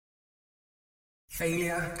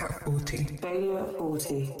Failure at 40. Failure at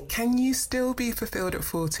 40. Can you still be fulfilled at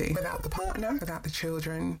 40 without the partner, without the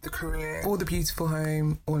children, the career, or the beautiful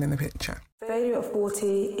home, all in the picture? Failure at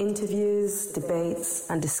 40 interviews, debates,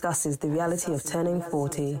 and discusses the reality of turning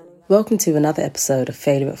 40. Welcome to another episode of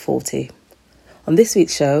Failure at 40. On this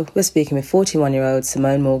week's show, we're speaking with 41-year-old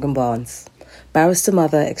Simone Morgan Barnes, barrister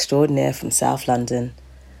mother extraordinaire from South London.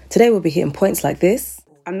 Today we'll be hitting points like this.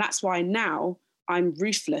 And that's why now I'm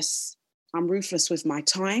ruthless. I'm ruthless with my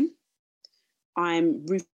time. I'm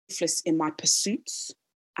ruthless in my pursuits.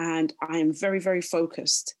 And I am very, very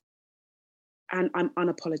focused. And I'm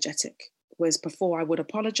unapologetic. Whereas before I would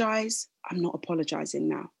apologise, I'm not apologising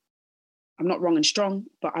now. I'm not wrong and strong,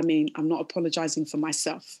 but I'm not apologising for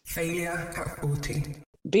myself. Failure at 40.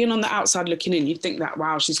 Being on the outside looking in, you'd think that,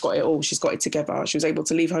 wow, she's got it all. She's got it together. She was able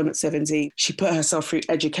to leave home at 70. She put herself through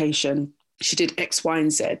education. She did X, Y,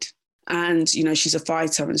 and Z. And, you know, she's a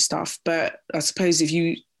fighter and stuff. But I suppose if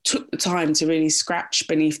you took the time to really scratch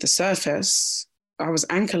beneath the surface, I was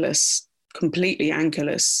anchorless, completely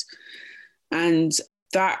anchorless. And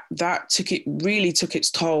that really took its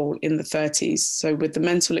toll in the 30s. So with the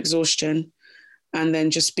mental exhaustion and then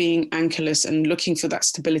just being anchorless and looking for that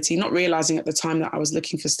stability, not realizing at the time that I was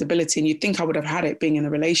looking for stability. And you'd think I would have had it being in a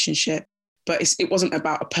relationship. But it wasn't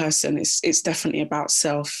about a person. It's definitely about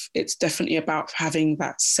self. It's definitely about having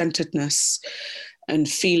that centeredness and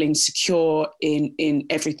feeling secure in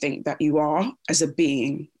everything that you are as a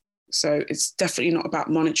being. So it's definitely not about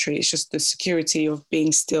monetary. It's just the security of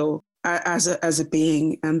being still as a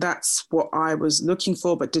being. And that's what I was looking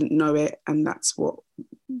for, but didn't know it. And that's what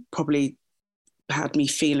probably had me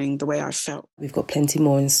feeling the way I felt. We've got plenty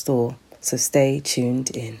more in store, so stay tuned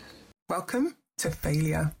in. Welcome to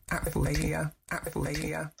Failure at 40.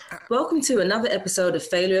 Welcome to another episode of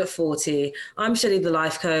Failure at 40. I'm Shelley, the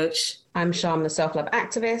life coach. I'm Sham, the self-love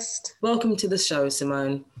activist. Welcome to the show,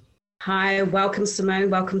 Simone. Hi, welcome, Simone.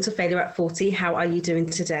 Welcome to Failure at 40. How are you doing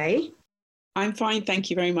today? I'm fine, thank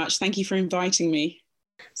you very much. Thank you for inviting me.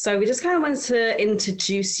 So we just kind of wanted to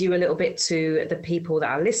introduce you a little bit to the people that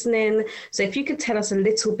are listening. So if you could tell us a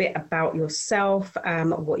little bit about yourself,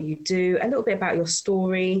 what you do, a little bit about your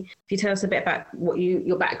story. If you tell us a bit about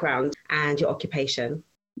your background and your occupation.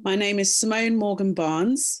 My name is Simone Morgan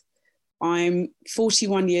Barnes. I'm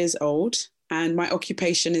 41 years old and my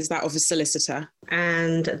occupation is that of a solicitor.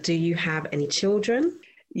 And do you have any children?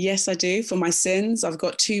 Yes, I do. For my sins, I've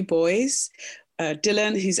got two boys.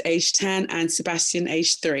 Dylan, who's age 10, and Sebastian,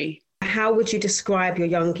 age 3. How would you describe your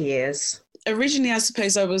young years? Originally, I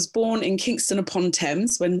suppose I was born in Kingston upon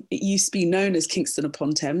Thames, when it used to be known as Kingston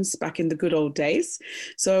upon Thames back in the good old days.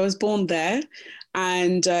 So I was born there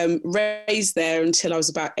and raised there until I was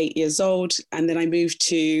about 8 years old. And then I moved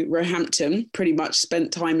to Roehampton, pretty much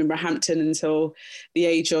spent time in Roehampton until the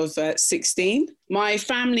age of 16. My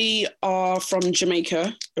family are from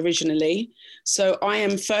Jamaica originally. So I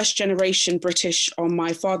am first generation British on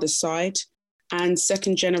my father's side and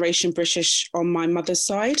second generation British on my mother's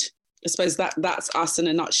side. I suppose that's us in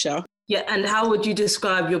a nutshell. Yeah, and how would you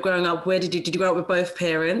describe your growing up? Did you grow up with both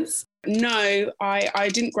parents? No, I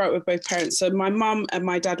didn't grow up with both parents. So my mum and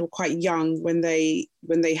my dad were quite young when they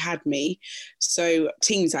had me. So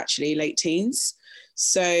teens, actually, late teens.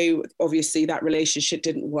 So obviously that relationship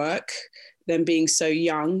didn't work. Them being so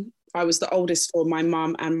young, I was the oldest for my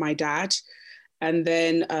mum and my dad. And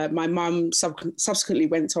then my mum subsequently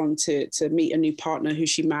went on to meet a new partner who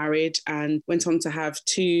she married and went on to have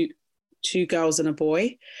two girls and a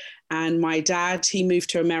boy. And my dad, he moved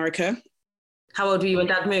to America. How old were you when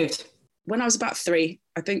Dad moved? When I was about 3,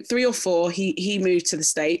 I think 3 or 4, he moved to the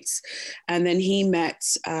States. And then he met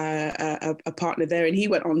a partner there and he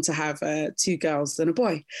went on to have 2 girls and a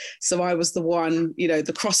boy. So I was the one, you know,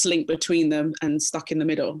 the cross link between them and stuck in the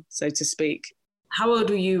middle, so to speak. How old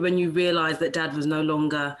were you when you realised that Dad was no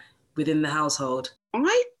longer within the household?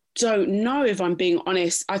 I don't know, if I'm being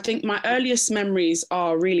honest. I think my earliest memories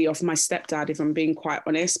are really of my stepdad, if I'm being quite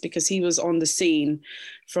honest, because he was on the scene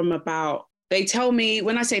from about, they tell me,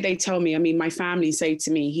 when I say they tell me, I mean my family say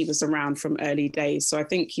to me he was around from early days. So I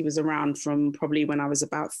think he was around from probably when I was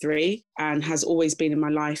about 3 and has always been in my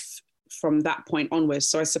life from that point onwards.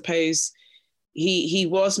 So I suppose he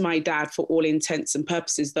was my dad for all intents and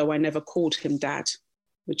purposes, though I never called him dad,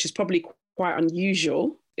 which is probably quite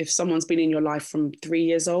unusual if someone's been in your life from 3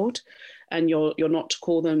 years old and you're not to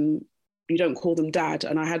call them, you don't call them dad.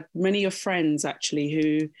 And I had many of friends actually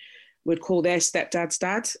who would call their stepdads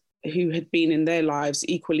dad, who had been in their lives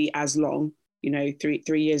equally as long, you know, 3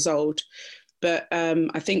 years old. But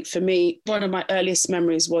I think for me, one of my earliest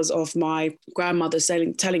memories was of my grandmother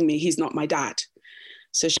telling me he's not my dad.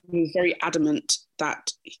 So she was very adamant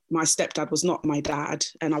that my stepdad was not my dad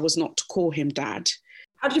and I was not to call him dad.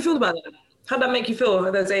 How did you feel about that? How did that make you feel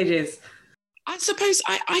at those ages? I suppose,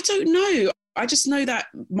 I don't know. I just know that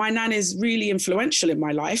my nan is really influential in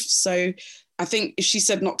my life. So I think if she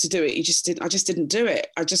said not to do it, I just didn't do it.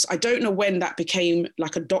 I don't know when that became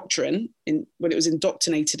like a doctrine, when it was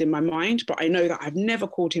indoctrinated in my mind, but I know that I've never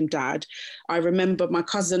called him dad. I remember my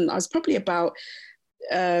cousin, I was probably about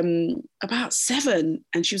 7,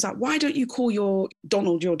 and she was like, why don't you call your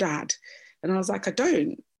Donald your dad? And I was like, I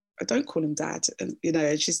don't call him dad. And,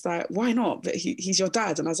 and she's like, why not? But he's your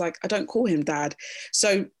dad. And I was like, I don't call him dad.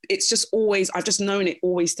 So it's just always, I've just known it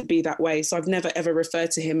always to be that way. So I've never, ever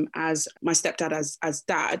referred to him as my stepdad as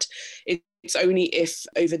dad. It's only if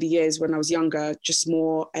over the years when I was younger, just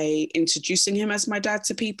more introducing him as my dad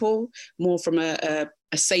to people, more from a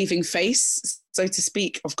saving face, so to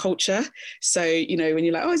speak, of culture. So, when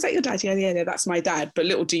you're like, oh, is that your dad? Yeah, that's my dad. But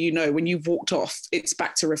little do you know, when you've walked off, it's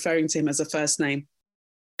back to referring to him as a first name.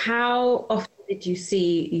 How often did you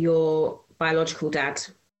see your biological dad?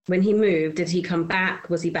 When he moved, did he come back?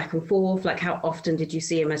 Was he back and forth? Like, how often did you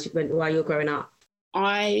see him while you were growing up?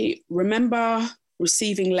 I remember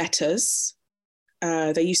receiving letters.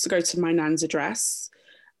 They used to go to my nan's address,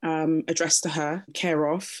 addressed to her, care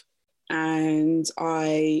of. And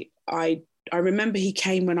I remember he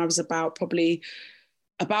came when I was probably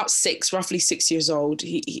about 6, roughly 6 years old.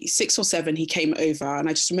 He 6 or 7, he came over, and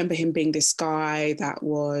I just remember him being this guy that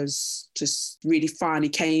was just really fun. He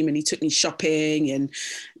came and he took me shopping and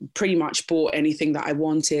pretty much bought anything that I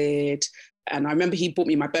wanted. And I remember he bought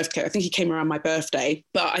me my birthday. I think he came around my birthday.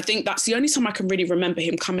 But I think that's the only time I can really remember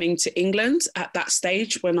him coming to England at that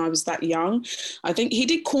stage when I was that young. I think he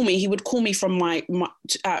did call me. He would call me from my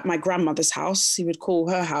grandmother's house. He would call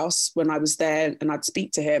her house when I was there and I'd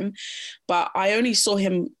speak to him. But I only saw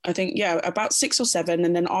him, I think, about 6 or 7.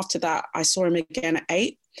 And then after that, I saw him again at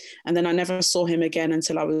 8. And then I never saw him again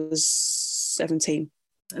until I was 17.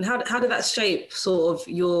 And how did that shape sort of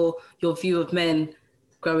your view of men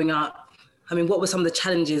growing up? I mean, what were some of the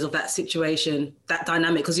challenges of that situation, that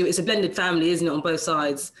dynamic? Because it's a blended family, isn't it, on both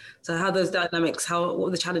sides? So how those dynamics, what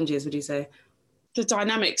were the challenges, would you say? The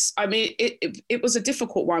dynamics, I mean, it was a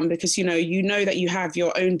difficult one because, you know that you have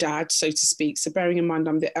your own dad, so to speak. So bearing in mind,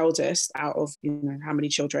 I'm the eldest out of, how many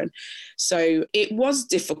children. So it was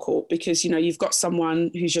difficult because, you've got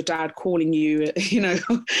someone who's your dad calling you,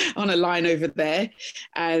 on a line over there.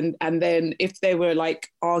 And then if there were like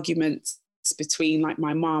arguments between like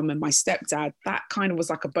my mum and my stepdad, that kind of was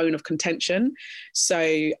like a bone of contention.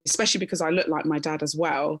 So especially because I look like my dad as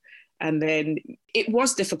well. And then it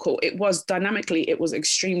was difficult. It was dynamically, it was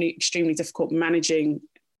extremely, extremely difficult managing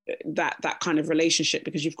that kind of relationship,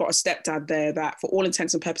 because you've got a stepdad there that for all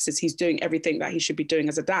intents and purposes, he's doing everything that he should be doing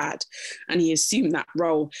as a dad. And he assumed that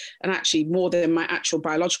role, and actually more than my actual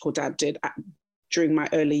biological dad did during my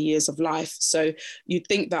early years of life. So you'd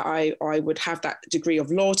think that I would have that degree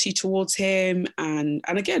of loyalty towards him. And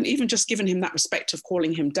again, even just giving him that respect of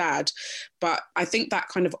calling him dad. But I think that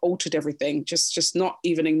kind of altered everything, just not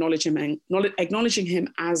even acknowledging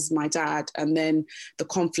him as my dad. And then the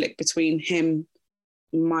conflict between him,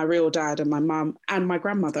 my real dad, and my mum and my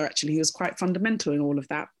grandmother, actually, he was quite fundamental in all of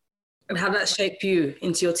that. And how did that shape you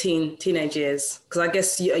into your teenage years? Because I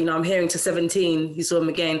guess, I'm hearing to 17, you saw him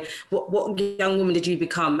again. What young woman did you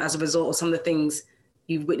become as a result of some of the things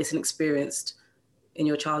you've witnessed and experienced in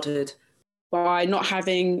your childhood? By not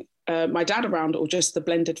having my dad around, or just the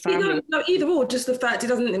blended family? No, either or, just the fact it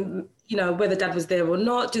doesn't, whether dad was there or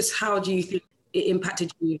not, just how do you think it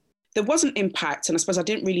impacted you? There was an impact, and I suppose I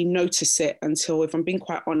didn't really notice it until, if I'm being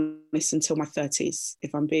quite honest, until my 30s,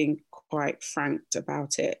 if I'm being quite frank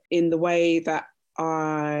about it, in the way that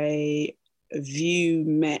I view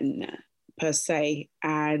men per se,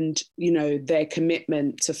 and, their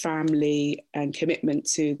commitment to family and commitment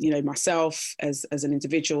to, myself as an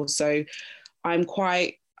individual. So I've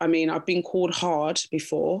been called hard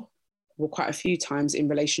before, quite a few times in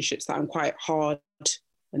relationships, that I'm quite hard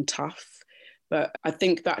and tough. But I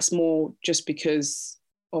think that's more just because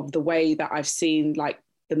of the way that I've seen like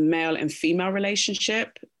the male and female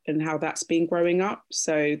relationship and how that's been growing up.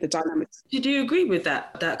 So the dynamics. Did you agree with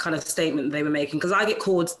that kind of statement they were making? Because I get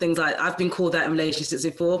called things like, I've been called that in relationships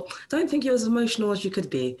before. Don't think you're as emotional as you could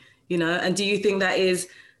be, And do you think that is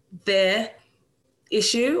their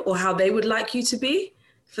issue, or how they would like you to be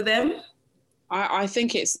for them? I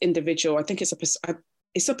think it's individual. I think it's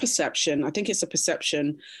a perception. I think it's a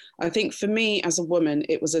perception. I think for me as a woman,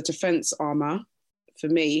 it was a defense armor for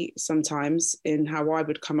me sometimes in how I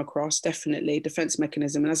would come across, definitely defense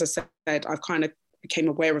mechanism. And as I said, I've kind of became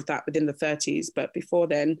aware of that within the 30s. But before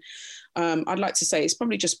then, I'd like to say it's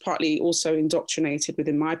probably just partly also indoctrinated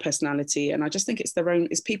within my personality. And I just think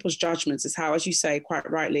it's people's judgments. It's how, as you say quite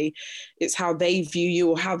rightly, it's how they view you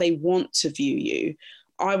or how they want to view you.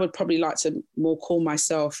 I would probably like to more call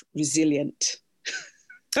myself resilient.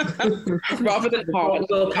 Rather than hard.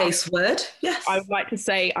 Well-paced word. Yes. I would like to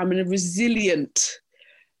say I'm a resilient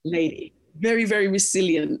lady. Very, very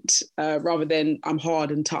resilient, rather than I'm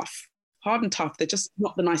hard and tough. Hard and tough, they're just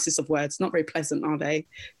not the nicest of words, not very pleasant, are they?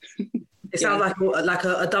 It sounds like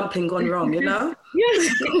a dumpling gone wrong, you know?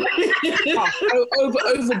 Yes.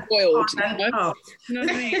 Overboiled. You know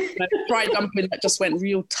what I mean? Like fried dumpling that just went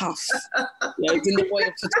real tough. It's in the oil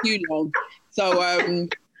for too long. So,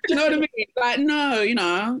 do you know what I mean? Like, no, you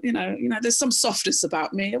know, there's some softness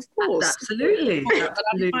about me, of course. Absolutely.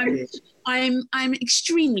 I'm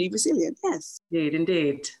extremely resilient, yes.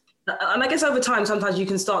 Indeed. And I guess over time, sometimes you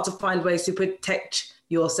can start to find ways to protect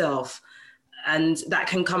yourself. And that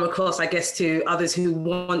can come across, I guess, to others who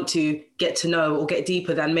want to get to know or get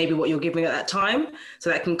deeper than maybe what you're giving at that time. So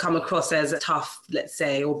that can come across as a tough, let's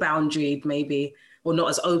say, or boundaried maybe, or not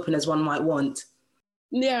as open as one might want.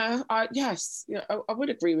 Yeah, I would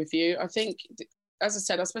agree with you. I think, as I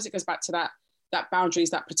said, I suppose it goes back to that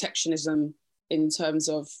boundaries, that protectionism in terms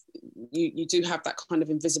of you do have that kind of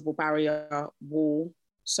invisible barrier wall,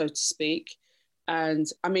 so to speak. And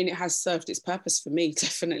I mean, it has served its purpose for me,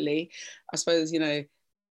 definitely. I suppose,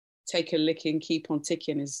 take a licking, keep on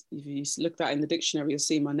ticking is, if you look that in the dictionary, you'll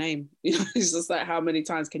see my name. It's just like, how many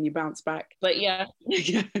times can you bounce back? But yeah.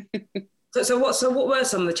 So what were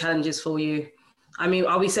some of the challenges for you? I mean,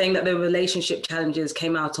 are we saying that the relationship challenges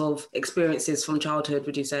came out of experiences from childhood,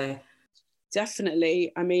 would you say?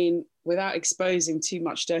 Definitely. I mean, without exposing too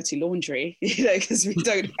much dirty laundry, because we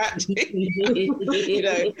don't have to,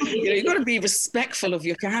 you've got to be respectful of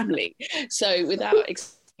your family. So without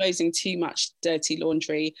exposing too much dirty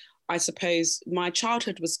laundry, I suppose my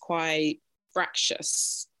childhood was quite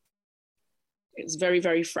fractious. It was very,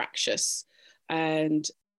 very fractious. And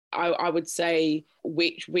I would say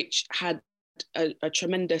which had a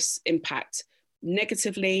tremendous impact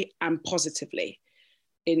negatively and positively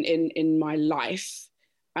in my life,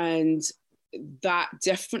 and that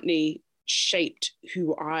definitely shaped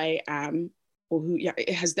who I am,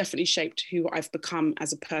 it has definitely shaped who I've become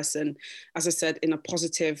as a person, as I said, in a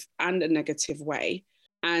positive and a negative way.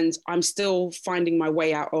 And I'm still finding my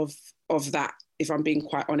way out of that, if I'm being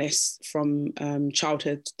quite honest, from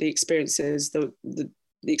childhood, the experiences, the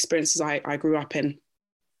experiences I grew up in.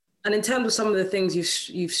 And in terms of some of the things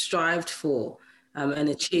you've strived for and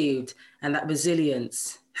achieved, and that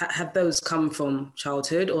resilience, have those come from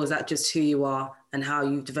childhood, or is that just who you are and how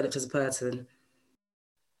you've developed as a person?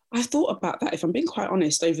 I've thought about that, if I'm being quite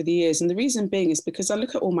honest, over the years. And the reason being is because I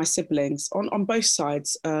look at all my siblings on both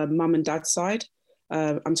sides, mum and dad's side.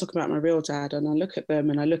 I'm talking about my real dad, and I look at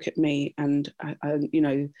them and I look at me, and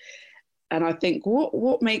and I think,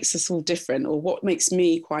 what makes us all different, or what makes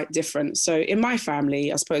me quite different? So in my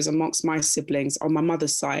family, I suppose amongst my siblings on my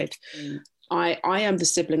mother's side, I am the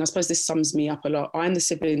sibling, I suppose this sums me up a lot. I'm the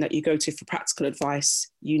sibling that you go to for practical advice.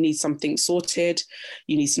 You need something sorted,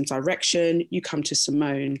 you need some direction, you come to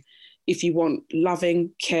Simone. If you want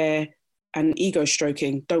loving, care, and ego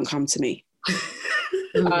stroking, don't come to me.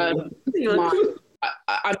 I'm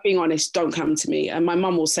being honest, don't come to me. And my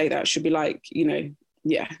mum will say that. She'll be like,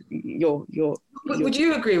 yeah, you're. Would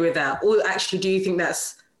you agree with that? Or actually, do you think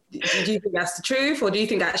that's the truth? Or do you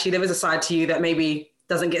think actually there is a side to you that maybe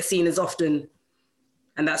doesn't get seen as often,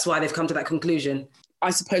 and that's why they've come to that conclusion? I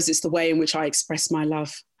suppose it's the way in which I express my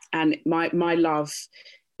love. And my love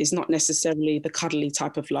is not necessarily the cuddly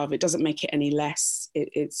type of love. It doesn't make it any less.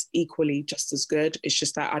 It's equally just as good. It's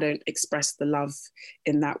just that I don't express the love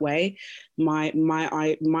in that way. My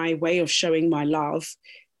way of showing my love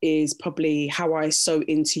is probably how I sow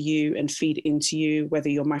into you and feed into you, whether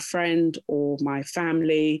you're my friend or my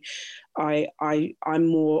family. I'm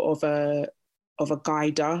more of a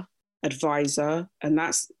guider, advisor, and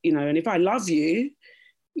that's, and if I love you,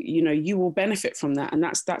 you will benefit from that. And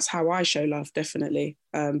that's how I show love, definitely.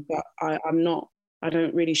 But I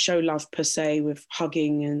don't really show love per se with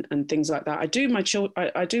hugging and things like that. I do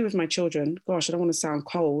with my children. Gosh, I don't want to sound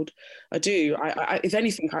cold. I do. I if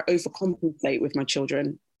anything, I overcompensate with my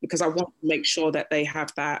children, because I want to make sure that they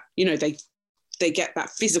have that, they get that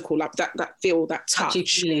physical, like that feel, that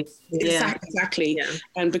touch. Yeah. Exactly. Yeah.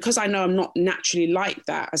 And because I know I'm not naturally like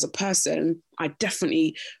that as a person, I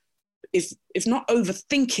definitely, if not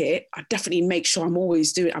overthink it, I definitely make sure I'm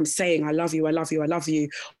always doing, I'm saying, I love you, I love you, I love you.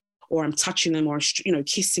 Or I'm touching them, or,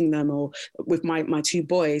 kissing them, or with my two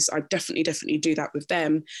boys, I definitely do that with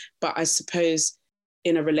them. But I suppose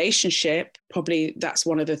in a relationship, probably that's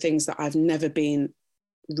one of the things that I've never been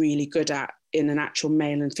really good at in an actual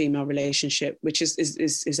male and female relationship, which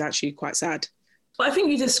is actually quite sad. But I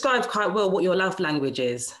think you described quite well what your love language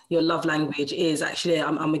is. Your love language is actually,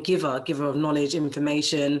 I'm a giver of knowledge,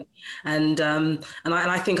 information. And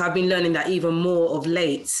I think I've been learning that even more of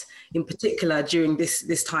late, in particular during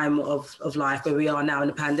this time of life where we are now in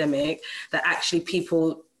the pandemic, that actually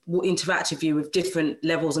people will interact with you with different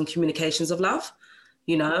levels and communications of love,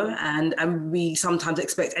 you know, and we sometimes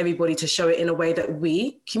expect everybody to show it in a way that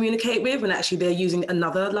we communicate with, when actually they're using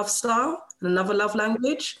another love style and another love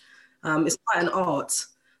language. It's quite an art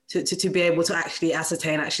to be able to actually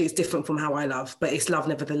ascertain, actually, it's different from how I love, but it's love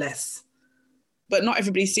nevertheless. But not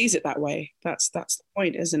everybody sees it that way. That's the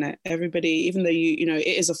point, isn't it? Everybody, even though you know, it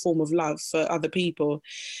is a form of love for other people,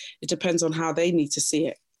 it depends on how they need to see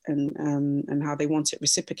it and how they want it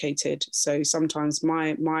reciprocated. So sometimes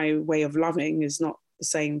my way of loving is not the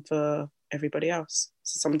same for everybody else.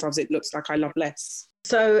 So sometimes it looks like I love less.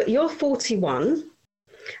 So you're 41.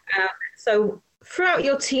 So throughout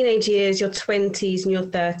your teenage years, your 20s and your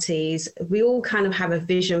 30s, we all kind of have a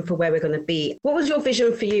vision for where we're going to be. What was your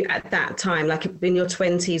vision for you at that time? Like in your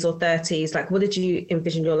 20s or 30s, like what did you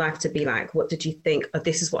envision your life to be like? What did you think, oh,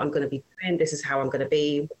 this is what I'm going to be doing, this is how I'm going to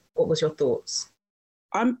be? What was your thoughts?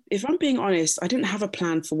 If I'm being honest, I didn't have a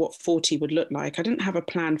plan for what 40 would look like. I didn't have a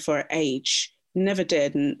plan for age, never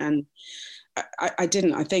did. And I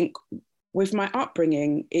didn't. I think with my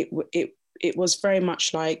upbringing, it was very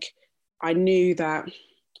much like, I knew that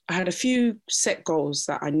I had a few set goals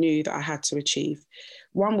that I knew that I had to achieve.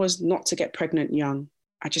 One was not to get pregnant young.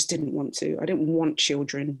 I just didn't want to. I didn't want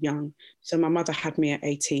children young. So my mother had me at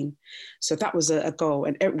 18. So that was a goal.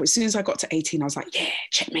 And as soon as I got to 18, I was like, yeah,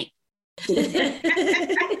 checkmate. 18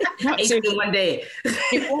 one day.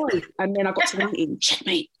 It was. And then I got to 19,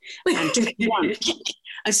 checkmate. And 21, checkmate.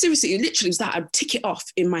 And seriously, it literally was that. I'd tick it off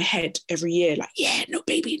in my head every year, like, yeah, no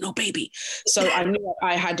baby, no baby. So I knew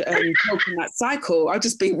I had broken that cycle. I'll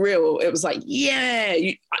just be real. It was like, yeah,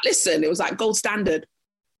 listen, it was like gold standard.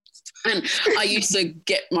 And I used to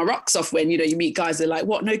get my rocks off when, you know, you meet guys, they're like,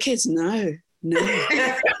 what, no kids? No. You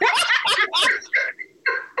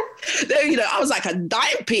know, I was like a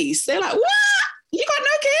dime piece. They're like, what? You got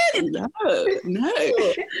no kids? No.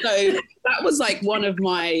 So that was like one of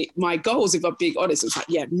my goals, if I'm being honest. It was like,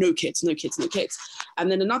 yeah, no kids.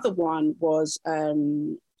 And then another one was,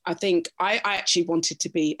 I think I actually wanted to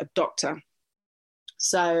be a doctor.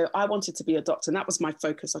 So I wanted to be a doctor, and that was my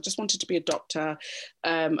focus. I just wanted to be a doctor.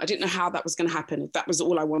 I didn't know how that was going to happen. If that was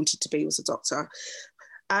all I wanted to be, was a doctor.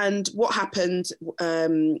 And what happened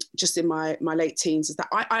just in my late teens is that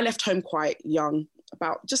I left home quite young,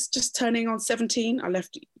 about just turning on 17. I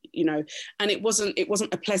left, you know, and it wasn't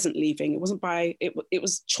a pleasant leaving. It wasn't it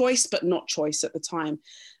was choice, but not choice at the time.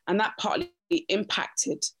 And that partly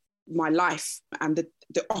impacted my life and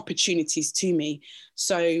the opportunities to me.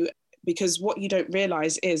 So, because what you don't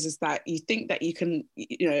realize is that you think that you can,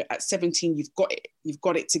 you know, at 17, you've got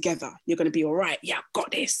it together. You're going to be all right. Yeah, I've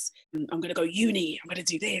got this. I'm going to go uni. I'm going to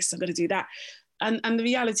do this. I'm going to do that. And the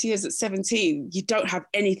reality is at 17, you don't have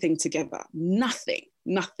anything together. Nothing.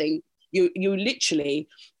 You literally,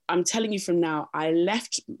 I'm telling you from now, I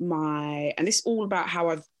left and it's all about how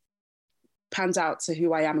I've panned out to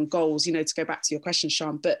who I am and goals, you know, to go back to your question,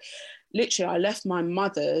 Sean, but literally I left my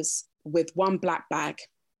mother's with one black bag.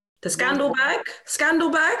 The scandal bag,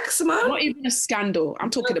 Simone? Not even a scandal. I'm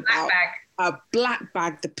talking about a black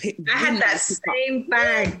bag. I had that same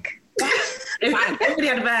bag. Everybody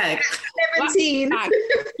had a bag. 17.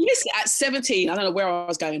 Listen, at 17, I don't know where I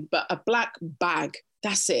was going, but a black bag.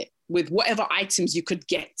 That's it. With whatever items you could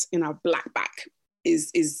get in a black bag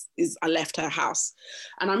is I left her house.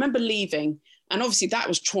 And I remember leaving, and obviously that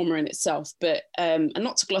was trauma in itself, but and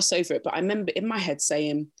not to gloss over it, but I remember in my head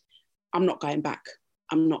saying, I'm not going back.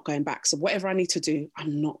 So whatever I need to do,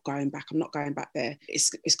 I'm not going back there.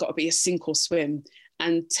 It's got to be a sink or swim.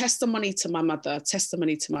 And testimony to my mother,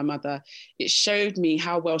 it showed me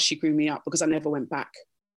how well she grew me up, because I never went back.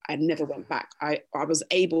 I was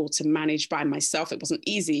able to manage by myself. It wasn't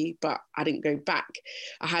easy, but I didn't go back.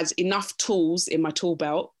 I had enough tools in my tool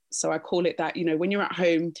belt. So I call it that, you know, when you're at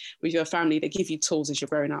home with your family, they give you tools as you're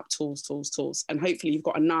growing up, tools. And hopefully you've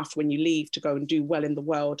got enough when you leave to go and do well in the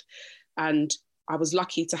world. And I was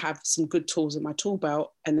lucky to have some good tools in my tool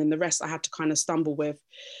belt, and then the rest I had to kind of stumble with.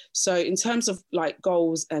 So in terms of like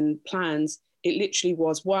goals and plans, it literally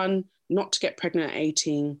was 1, not to get pregnant at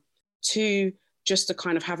 18, 2, just to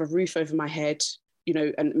kind of have a roof over my head, you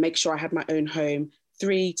know, and make sure I had my own home,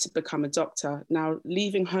 3, to become a doctor. Now,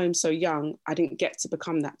 leaving home so young, I didn't get to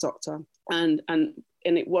become that doctor. And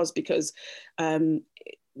it was because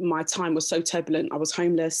my time was so turbulent. I was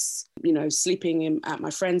homeless, you know, sleeping at my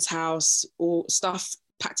friend's house, all stuff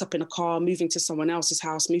packed up in a car, moving to someone else's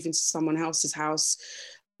house,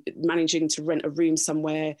 managing to rent a room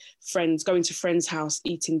somewhere, going to friends' house,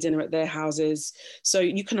 eating dinner at their houses. So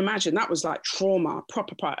you can imagine that was like trauma,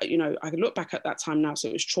 proper, you know, I can look back at that time now, so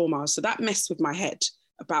it was trauma. So that messed with my head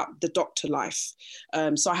about the doctor life.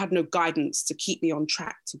 So I had no guidance to keep me on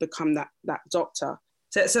track to become that doctor.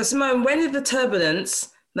 So Simone, when did the turbulence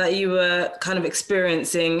that you were kind of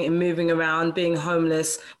experiencing in moving around, being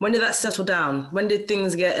homeless, when did that settle down? When did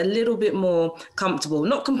things get a little bit more comfortable?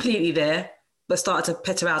 Not completely there, but started to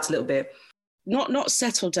peter out a little bit. Not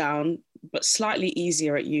settle down, but slightly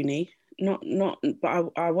easier at uni.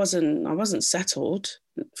 But I wasn't settled.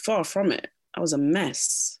 Far from it. I was a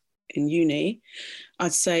mess in uni.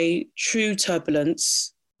 I'd say true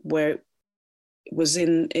turbulence where it was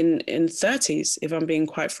in 30s, if I'm being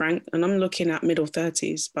quite frank. And I'm looking at middle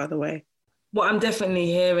 30s, by the way. What I'm definitely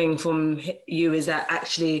hearing from you is that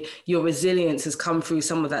actually your resilience has come through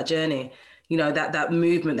some of that journey. You know, that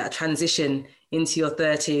movement, that transition into your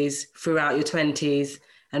 30s, throughout your 20s,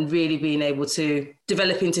 and really being able to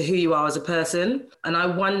develop into who you are as a person. And I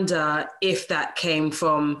wonder if that came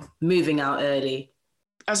from moving out early.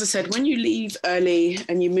 As I said, when you leave early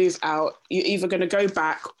and you move out, you're either going to go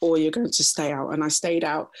back or you're going to stay out. And I stayed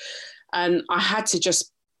out. And I had to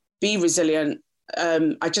just be resilient.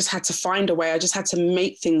 I just had to find a way. I just had to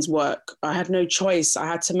make things work. I had no choice. I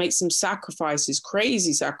had to make some sacrifices,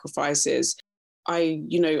 crazy sacrifices.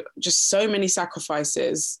 Just so many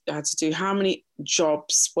sacrifices. I had to do how many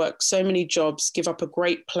jobs, work so many jobs, give up a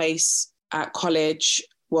great place at college,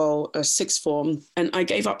 a sixth form. And I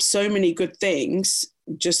gave up so many good things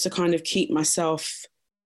just to kind of keep myself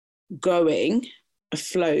going,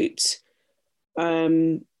 afloat.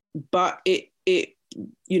 But I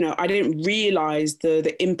didn't realize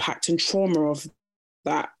the impact and trauma of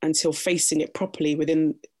that until facing it properly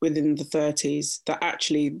within the 30s, that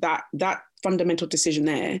actually that fundamental decision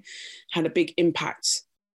there had a big impact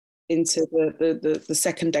into the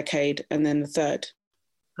second decade and then the third.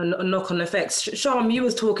 And knock-on effects. Sham, you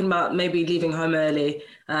was talking about maybe leaving home early,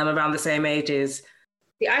 around the same ages.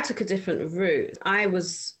 I took a different route. I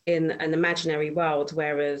was in an imaginary world,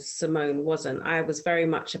 whereas Simone wasn't. I was very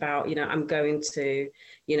much about, I'm going to,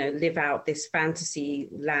 live out this fantasy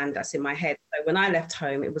land that's in my head. So when I left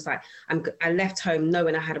home, it was like, I left home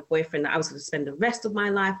knowing I had a boyfriend that I was going to spend the rest of my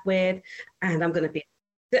life with, and I'm going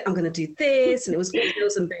to do this. And it was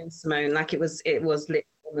Wheels and Boons, Simone. Like it was lit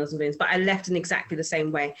Wheels and Boons, but I left in exactly the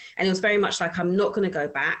same way. And it was very much like, I'm not going to go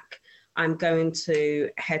back. I'm going to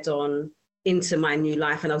head on into my new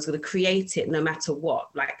life, and I was going to create it no matter what.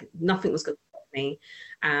 Like nothing was going to stop me.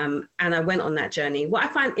 And I went on that journey. What I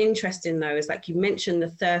find interesting though is, like you mentioned the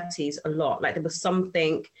 30s a lot. Like there was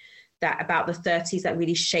something about the 30s that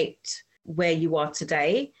really shaped where you are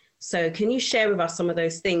today. So can you share with us some of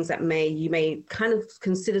those things that you may kind of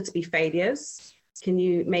consider to be failures? Can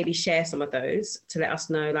you maybe share some of those to let us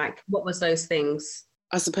know, like, what was those things?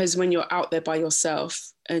 I suppose when you're out there by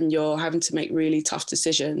yourself and you're having to make really tough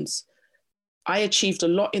decisions, I achieved a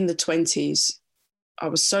lot in the 20s. I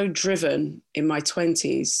was so driven in my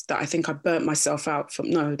 20s that I think I burnt myself out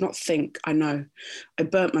I know. I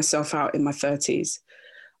burnt myself out in my 30s.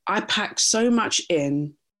 I packed so much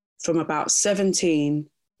in from about 17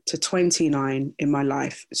 to 29 in my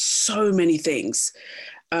life. So many things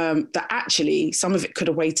that actually some of it could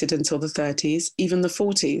have waited until the 30s, even the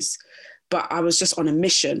 40s. But I was just on a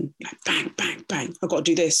mission, like bang, bang, bang. I've got to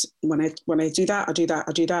do this. When I do that, I do that,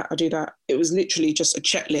 I do that, I do that. It was literally just a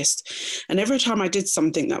checklist. And every time I did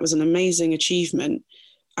something that was an amazing achievement,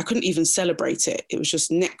 I couldn't even celebrate it. It was just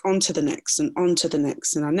on to the next and on to the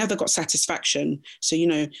next. And I never got satisfaction. So,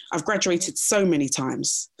 I've graduated so many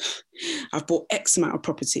times. I've bought X amount of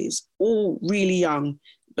properties, all really young,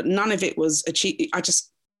 but none of it was achieved.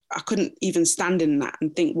 I couldn't even stand in that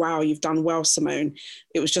and think, wow, you've done well, Simone.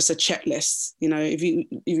 It was just a checklist. If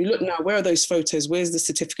you look now, where are those photos? Where's the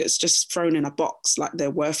certificates? Just thrown in a box, like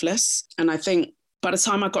they're worthless. And I think by the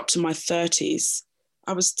time I got to my 30s,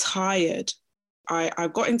 I was tired. I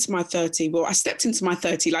got into my 30. Well, I stepped into my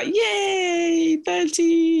 30 like, yay,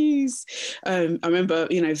 30s. I remember,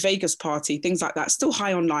 Vegas party, things like that. Still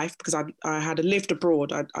high on life because I had lived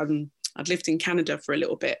abroad. I'd lived in Canada for a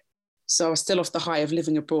little bit. So I was still off the high of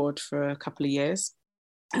living abroad for a couple of years.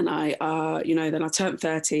 And then I turned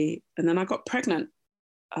 30 and then I got pregnant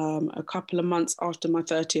a couple of months after my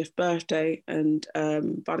 30th birthday. And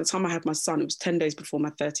by the time I had my son, it was 10 days before my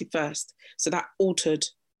 31st. So that altered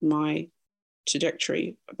my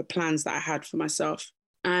trajectory, the plans that I had for myself.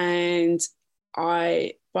 And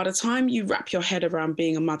by the time you wrap your head around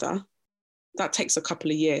being a mother, that takes a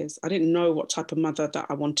couple of years. I didn't know what type of mother that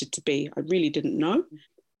I wanted to be. I really didn't know.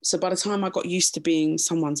 So by the time I got used to being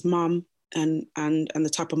someone's mum and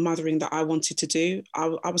the type of mothering that I wanted to do,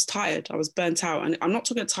 I was tired. I was burnt out. And I'm not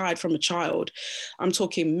talking tired from a child. I'm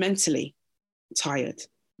talking mentally tired.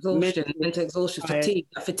 Exhaustion, mental exhaustion,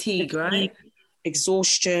 fatigue, right?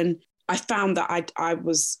 Exhaustion. I found that I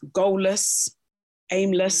was goalless,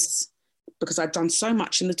 aimless, because I'd done so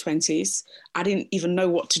much in the 20s. I didn't even know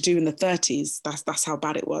what to do in the 30s. That's how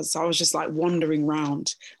bad it was. So I was just like wandering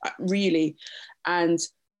around, really. And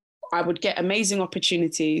I would get amazing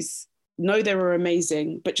opportunities, know they were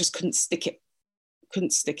amazing, but just couldn't stick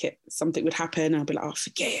it. Something would happen and I'd be like, oh,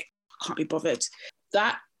 forget it. I can't be bothered.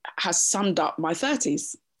 That has summed up my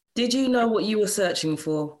 30s. Did you know what you were searching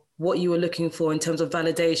for? What you were looking for in terms of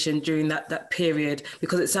validation during that period?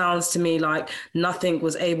 Because it sounds to me like nothing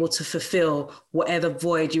was able to fulfill whatever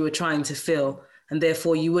void you were trying to fill. And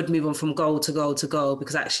therefore you would move on from goal to goal to goal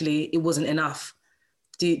because actually it wasn't enough.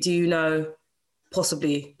 Do you know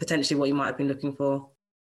potentially what you might have been looking for?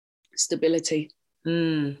 Stability.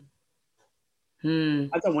 I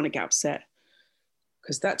don't want to get upset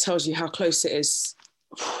because that tells you how close it is.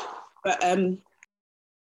 But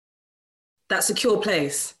that secure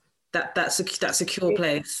place. That secure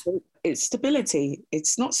place. It's stability.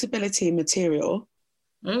 It's not stability in material.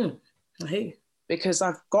 I hear you. Because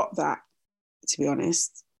I've got that, to be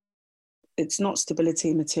honest. It's not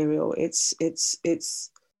stability in material. It's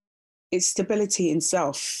stability in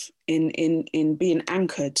self, in being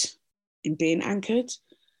anchored.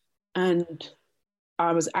 And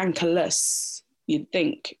I was anchorless. You'd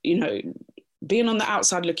think, being on the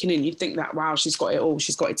outside looking in, you'd think that, wow, she's got it all.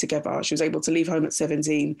 She's got it together. She was able to leave home at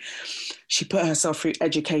 17. She put herself through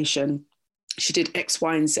education. She did X,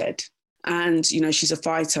 Y, and Z. And, she's a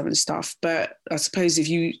fighter and stuff. But I suppose if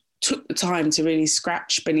you took the time to really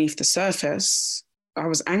scratch beneath the surface, I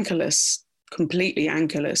was anchorless, completely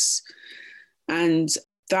anchorless. And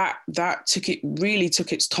that really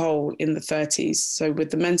took its toll in the 30s. So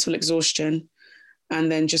with the mental exhaustion, and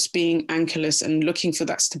then just being anchorless and looking for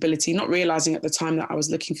that stability, not realizing at the time that I was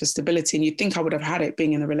looking for stability. And you'd think I would have had it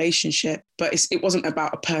being in a relationship, but it wasn't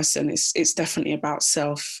about a person. It's definitely about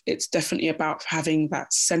self. It's definitely about having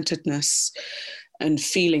that centeredness and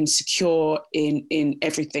feeling secure in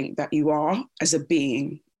everything that you are as a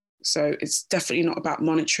being. So it's definitely not about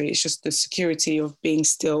monetary. It's just the security of being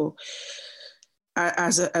still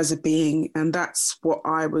as a being. And that's what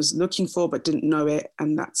I was looking for, but didn't know it.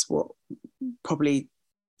 And that's what probably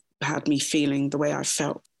had me feeling the way I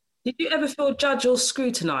felt. Did you ever feel judged or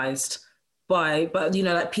scrutinized but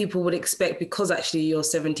like people would expect, because actually you're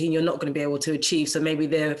 17, you're not going to be able to achieve. So maybe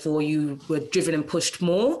therefore you were driven and pushed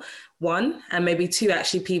more, one, and maybe two,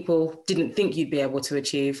 actually people didn't think you'd be able to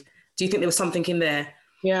achieve. Do you think there was something in there?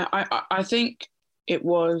 Yeah, I think I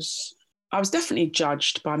was definitely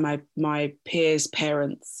judged by my peers'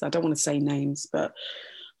 parents. I don't want to say names, but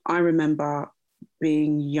I remember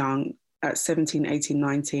being young at 17, 18,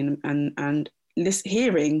 19 and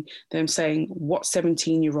hearing them saying what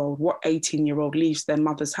 17-year-old, what 18-year-old leaves their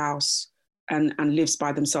mother's house and lives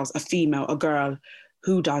by themselves, a female, a girl,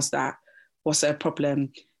 who does that? What's their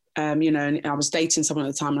problem? And I was dating someone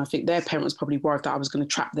at the time, and I think their parents probably worried that I was going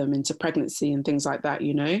to trap them into pregnancy and things like that,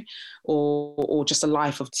 or just a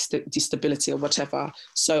life of instability or whatever.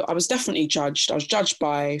 So I was definitely judged. I was judged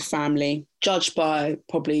by family, judged by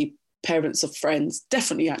probably parents of friends,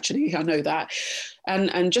 definitely, actually, I know that,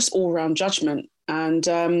 and just all around judgment. And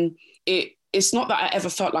it's not that I ever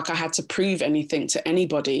felt like I had to prove anything to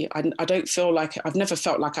anybody. I don't feel like, I've never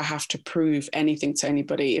felt like I have to prove anything to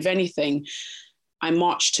anybody. If anything, I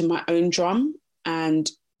march to my own drum, and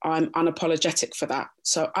I'm unapologetic for that.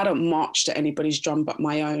 So I don't march to anybody's drum but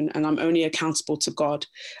my own, and I'm only accountable to God.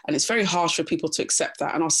 And it's very harsh for people to accept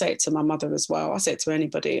that. And I'll say it to my mother as well. I say it to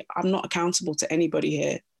anybody. I'm not accountable to anybody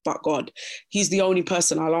here but God. He's the only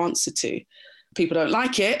person I'll answer to. People don't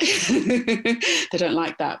like it. They don't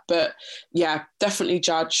like that. But yeah, definitely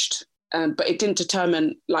judged. But it didn't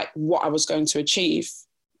determine like what I was going to achieve.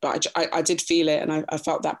 But I did feel it, and I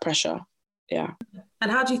felt that pressure. Yeah. And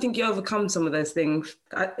how do you think you overcome some of those things?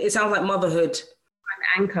 It sounds like motherhood.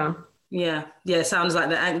 An anchor. Yeah. It sounds like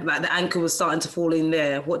the anchor was starting to fall in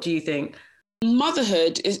there. What do you think?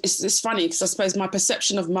 Motherhood is funny, because I suppose my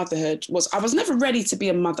perception of motherhood was I was never ready to be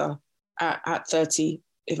a mother at 30,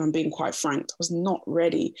 if I'm being quite frank. I was not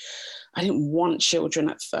ready. I didn't want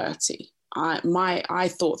children at 30. I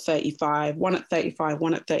thought 35, one at 35,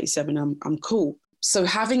 one at 37, I'm cool. So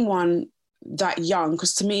having one that young,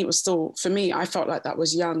 because to me it was still, for me, I felt like that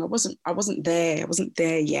was young. I wasn't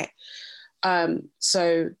there yet.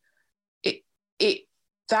 So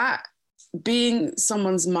that being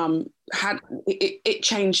someone's mum it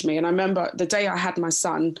changed me. And I remember the day I had my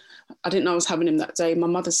son, I didn't know I was having him that day. My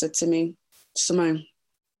mother said to me, Simone,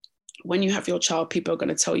 when you have your child, people are going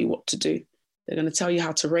to tell you what to do. They're going to tell you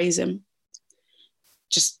how to raise him.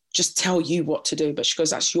 Just tell you what to do. But she goes,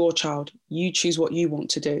 that's your child. You choose what you want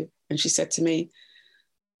to do. And she said to me,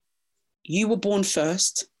 you were born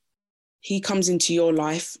first. He comes into your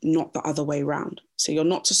life, not the other way around. So you're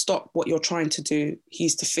not to stop what you're trying to do.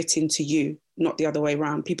 He's to fit into you, not the other way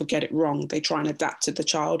around. People get it wrong. They try and adapt to the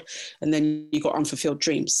child, and then you got unfulfilled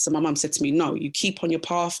dreams. So my mum said to me, no, you keep on your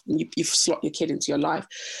path and you slot your kid into your life.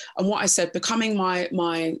 And what I said, becoming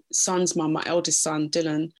my son's mum, my eldest son,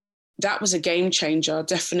 Dylan, that was a game changer,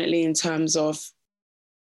 definitely in terms of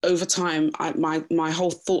over time, my whole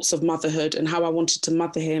thoughts of motherhood and how I wanted to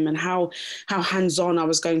mother him and how hands-on I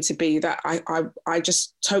was going to be, that I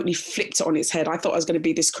just totally flipped it on its head. I thought I was going to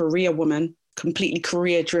be this career woman, completely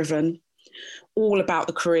career driven, all about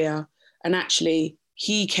the career. And actually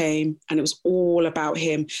he came and it was all about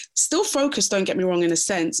him. Still focused, don't get me wrong, in a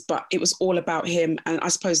sense, but it was all about him. And I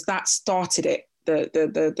suppose that started it,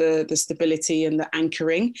 the stability and the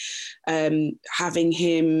anchoring, having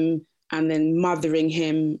him and then mothering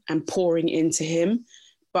him and pouring into him.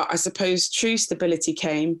 But I suppose true stability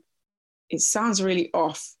came, it sounds really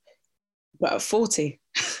off, but at 40.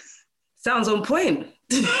 Sounds on point.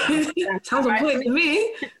 Sounds on point to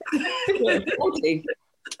me. 40.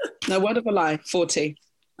 No word of a lie, 40.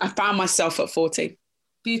 I found myself at 40.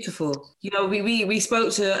 Beautiful. You know, we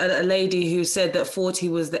spoke to a lady who said that 40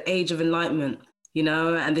 was the age of enlightenment, you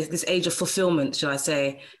know, and this age of fulfillment, should I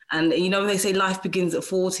say. And, you know, when they say life begins at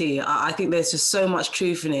 40, I think there's just so much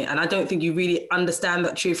truth in it. And I don't think you really understand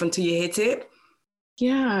that truth until you hit it.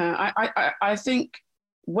 Yeah, I think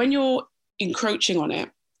when you're encroaching on it,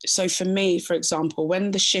 so for me, for example,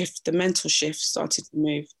 when the mental shift started to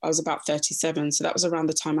move, I was about 37. So that was around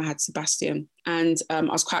the time I had Sebastian. And I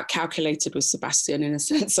was quite calculated with Sebastian in a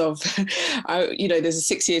sense of, there's a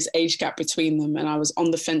 6 years age gap between them. And I was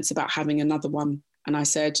on the fence about having another one. And I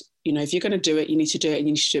said, you know, if you're going to do it, you need to do it, and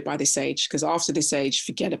you need to do it by this age. Because after this age,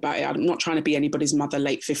 forget about it. I'm not trying to be anybody's mother,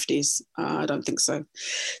 late 50s. I don't think so.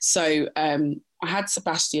 So I had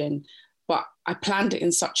Sebastian, but I planned it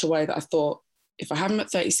in such a way that I thought, if I have him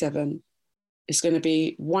at 37, it's going to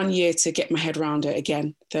be 1 year to get my head around it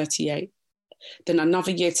again, 38. Then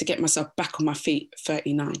another year to get myself back on my feet,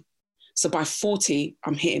 39. So by 40,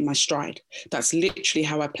 I'm hitting my stride. That's literally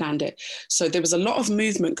how I planned it. So there was a lot of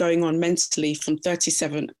movement going on mentally from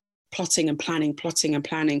 37, plotting and planning,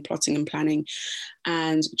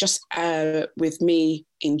 and just with me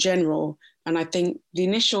in general. And I think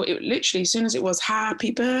it literally, as soon as it was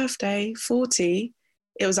happy birthday, 40,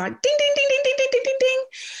 it was like ding, ding, ding, ding, ding, ding, ding, ding, ding.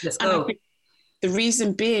 Let's and go. I think the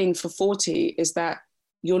reason being for 40 is that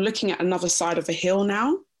you're looking at another side of a hill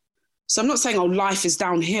now. So I'm not saying, life is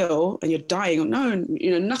downhill and you're dying. No,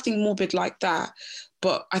 nothing morbid like that.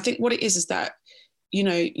 But I think what it is that,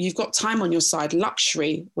 you've got time on your side,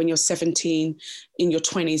 luxury when you're 17, in your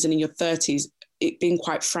 20s and in your 30s, it being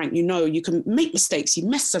quite frank, you can make mistakes, you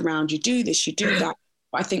mess around, you do this, you do that.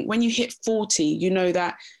 But I think when you hit 40, you know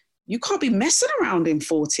that you can't be messing around in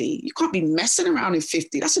 40. You can't be messing around in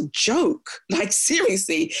 50. That's a joke. Like,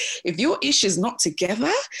 seriously, if your ish is not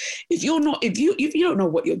together, if you don't know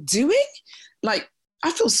what you're doing, like,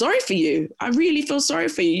 I feel sorry for you. I really feel sorry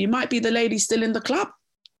for you. You might be the lady still in the club,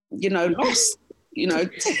 lost. I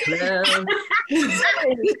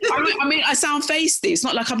mean, I sound feisty. It's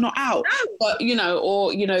not like I'm not out, but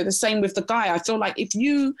the same with the guy. I feel like if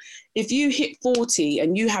you hit 40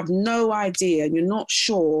 and you have no idea and you're not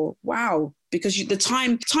sure, wow, because the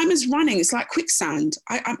time is running. It's like quicksand.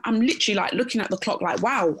 I'm literally like looking at the clock, like,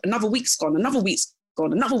 wow, another week's gone, another week's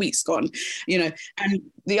gone. And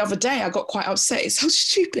the other day I got quite upset. It's so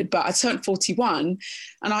stupid, but I turned 41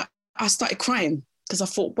 and I started crying. Because I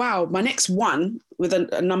thought, wow, my next one with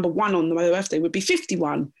a number one on my birthday would be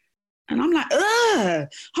 51. And I'm like, I'm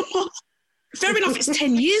not, fair enough, it's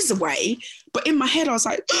 10 years away. But in my head, I was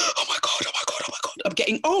like, oh my God, I'm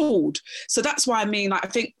getting old. So that's why I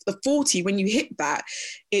think the 40, when you hit that,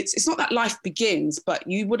 it's not that life begins, but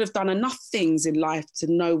you would have done enough things in life to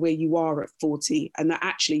know where you are at 40 and that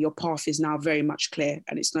actually your path is now very much clear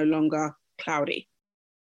and it's no longer cloudy.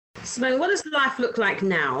 Simone, what does life look like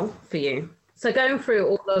now for you? So going through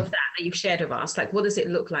all of that you've shared with us, like, what does it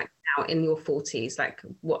look like now in your 40s?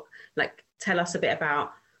 Tell us a bit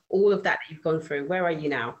about all of that you've gone through. Where are you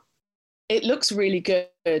now? It looks really good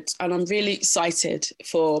and I'm really excited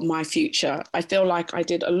for my future. I feel like I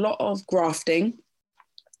did a lot of grafting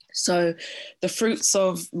So the fruits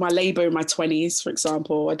of my labour in my 20s, for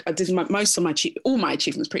example, I did all my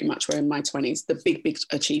achievements pretty much were in my 20s, the big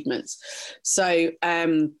achievements. So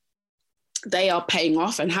they are paying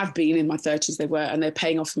off, and have been in my 30s, and they're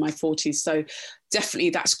paying off in my 40s. So definitely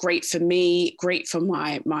that's great for me, great for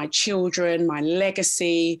my children, my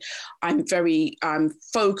legacy. I'm very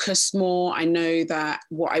focused more. I know that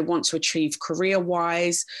what I want to achieve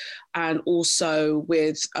career-wise, and also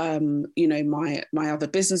with, my other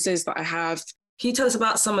businesses that I have. Can you tell us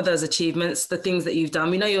about some of those achievements, the things that you've done?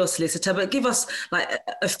 We know you're a solicitor, but give us like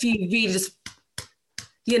a few really just,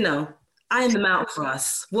 iron them out for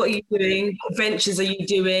us. What are you doing? What ventures are you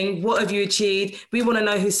doing? What have you achieved? We want to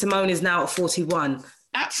know who Simone is now at 41.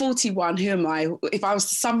 At 41, who am I? If I was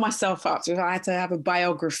to sum myself up, if I had to have a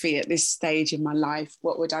biography at this stage in my life,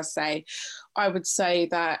 what would I say? I would say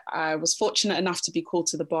that I was fortunate enough to be called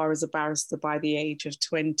to the bar as a barrister by the age of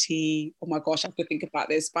 20. Oh my gosh, I have to think about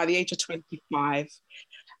this. By the age of 25,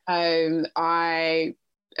 I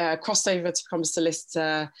crossed over to become a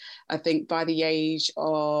solicitor, I think by the age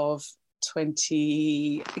of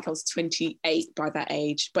 20, I think I was 28 by that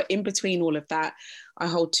age. But in between all of that, I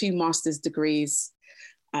hold 2 master's degrees,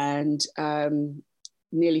 and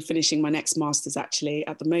nearly finishing my next master's actually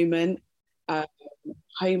at the moment.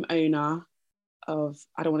 Homeowner of,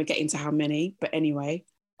 I don't want to get into how many, but anyway,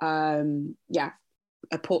 a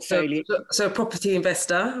portfolio. So a property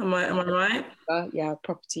investor, am I right? Yeah,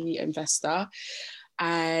 property investor.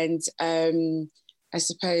 And I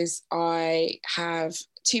suppose I have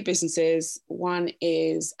 2 businesses. One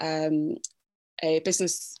is a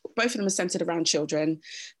business, both of them are centered around children,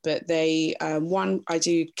 but one, I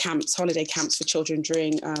do holiday camps for children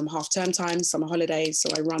during half-term time, summer holidays, so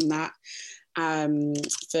I run that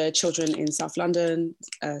for children in South London,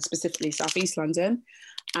 specifically South East London.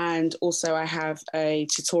 And also I have a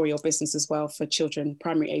tutorial business as well for children,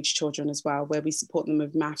 primary age children as well, where we support them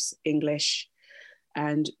with maths, English,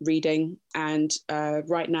 and reading. And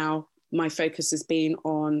right now, my focus has been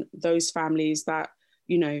on those families that,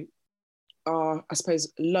 are, I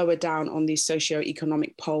suppose, lower down on the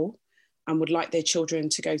socio-economic pole and would like their children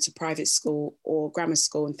to go to private school or grammar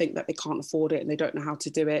school and think that they can't afford it and they don't know how to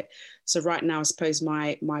do it. So right now, I suppose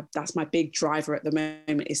that's my big driver at the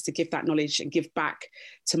moment, is to give that knowledge and give back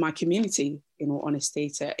to my community, in all honesty,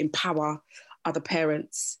 to empower other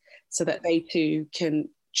parents so that they too can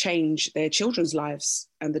change their children's lives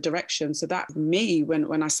and the direction. So that, me,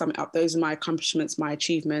 when I sum it up, those are my accomplishments, my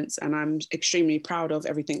achievements, and I'm extremely proud of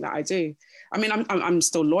everything that I do. I mean, I'm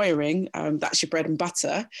still lawyering, that's your bread and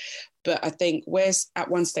butter, but I think whereas at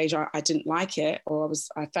one stage I didn't like it, or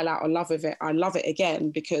I fell out of love with it, I love it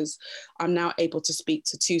again because I'm now able to speak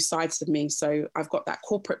to 2 sides of me. So I've got that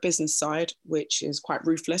corporate business side, which is quite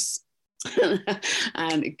ruthless,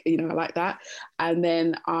 and I like that, and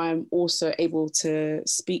then I'm also able to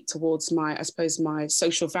speak towards my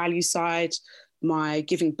social value side, my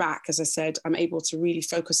giving back. As I said, I'm able to really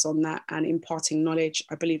focus on that and imparting knowledge.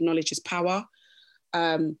 I believe knowledge is power,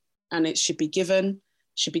 and it should be given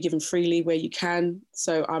freely where you can.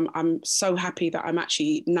 So I'm so happy that I'm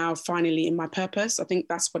actually now finally in my purpose. I think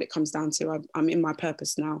that's what it comes down to. I'm in my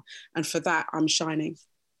purpose now, and for that I'm shining.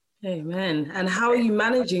 Amen. And how are you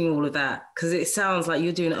managing all of that? Because it sounds like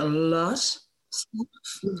you're doing a lot of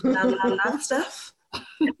stuff.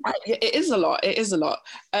 It is a lot.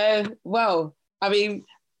 Well, I mean,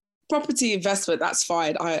 property investment, that's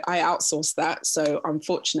fine. I outsource that. So I'm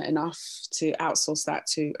fortunate enough to outsource that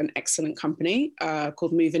to an excellent company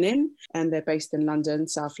called Moving In. And they're based in London,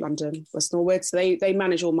 South London, West Norwood. So they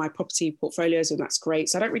manage all my property portfolios, and that's great.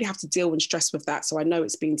 So I don't really have to deal and stress with that. So I know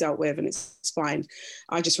it's being dealt with and it's fine.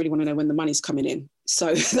 I just really want to know when the money's coming in.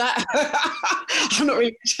 So that I'm not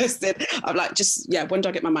really interested. I'm like, when do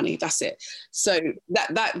I get my money? That's it. So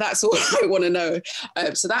that's all I want to know.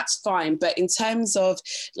 So that's fine. But in terms of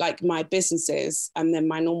like my businesses and then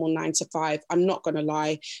my normal 9 to 5, I'm not going to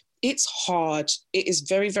lie. It's hard. It is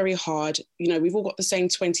very, very hard. We've all got the same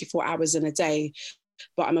 24 hours in a day,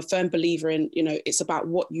 but I'm a firm believer in, it's about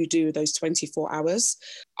what you do with those 24 hours.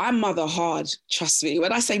 I'm mother hard, trust me.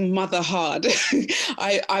 When I say mother hard,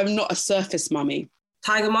 I'm not a surface mummy.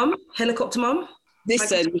 Tiger mum, helicopter mum?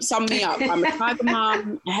 Listen, sum me up. I'm a tiger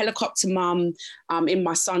mum, a helicopter mum. I'm in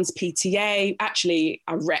my son's PTA. Actually,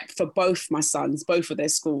 I rep for both my sons, both of their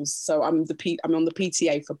schools. So I'm on the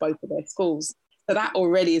PTA for both of their schools. So that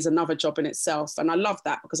already is another job in itself. And I love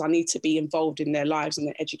that because I need to be involved in their lives and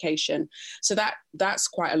their education. So that's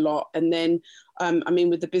quite a lot. And then,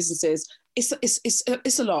 with the businesses,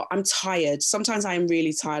 It's a lot. I'm tired. Sometimes I am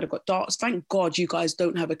really tired. I've got dark. Thank God you guys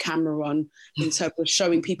don't have a camera on in terms of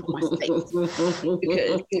showing people my face.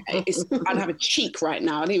 Because I'd have a cheek right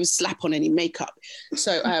now. I didn't even slap on any makeup.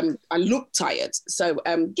 So I look tired. So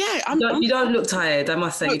yeah. You don't look tired, I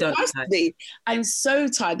must say. You don't look tired. I'm so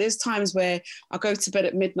tired. There's times where I go to bed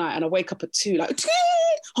at midnight and I wake up at 2, like,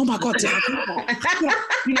 oh my God, did I do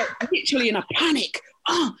that? Literally in a panic.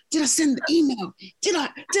 Oh, did I send the email? Did I?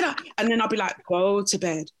 And then I'll be like, go to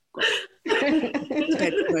bed. Go to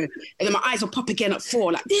bed. And then my eyes will pop again at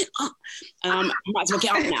 4, like, I might as well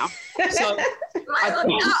get up now. So I'm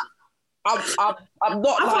not. I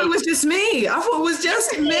thought it was just me. I'm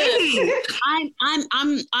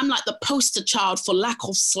like the poster child for lack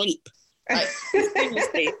of sleep. Like,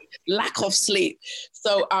 lack of sleep.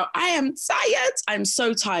 So I am tired. I'm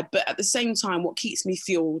so tired. But at the same time, what keeps me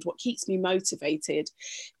fueled, what keeps me motivated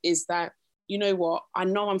is that, you know what, I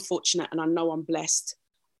know I'm fortunate and I know I'm blessed.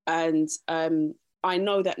 And I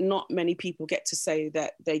know that not many people get to say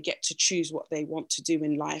that they get to choose what they want to do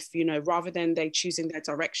in life. You know, rather than they choosing their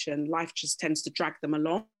direction, life just tends to drag them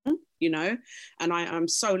along. You know, and I'm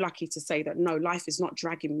so lucky to say that no, life is not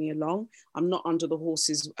dragging me along. I'm not under the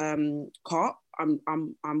horse's cart. I'm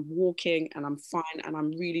walking and I'm fine and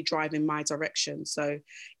I'm really driving my direction. So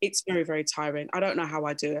it's very, very tiring. I don't know how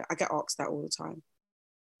I do it. I get asked that all the time.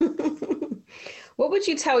 What would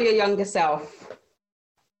you tell your younger self?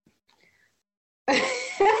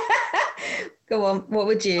 Go on. What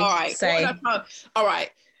would you say? All right.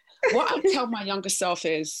 What I tell my younger self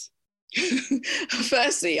is,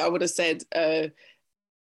 firstly, I would have said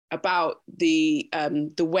about the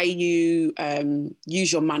way you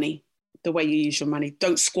use your money, the way you use your money.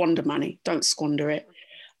 Don't squander money. Don't squander it.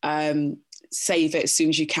 Save it as soon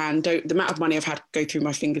as you can. The amount of money I've had go through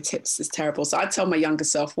my fingertips is terrible. So I'd tell my younger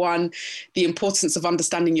self, 1, the importance of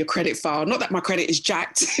understanding your credit file. Not that my credit is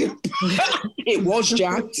jacked. It was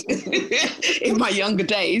jacked in my younger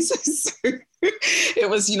days. So it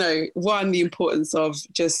was, 1, the importance of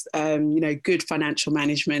just, good financial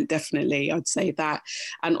management. Definitely, I'd say that.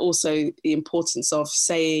 And also the importance of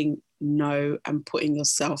saying no and putting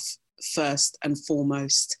yourself first and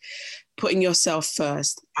foremost. Putting yourself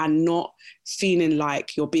first and not feeling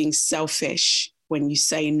like you're being selfish when you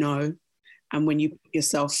say no and when you put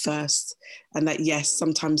yourself first. And that, yes,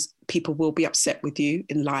 sometimes people will be upset with you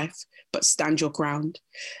in life, but stand your ground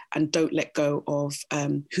and don't let go of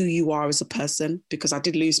who you are as a person, because I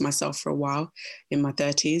did lose myself for a while in my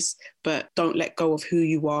 30s, but don't let go of who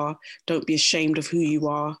you are. Don't be ashamed of who you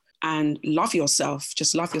are and love yourself.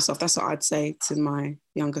 Just love yourself. That's what I'd say to my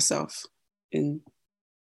younger self.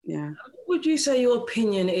 Yeah. What would you say your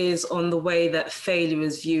opinion is on the way that failure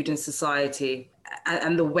is viewed in society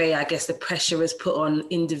and the way, I guess, the pressure is put on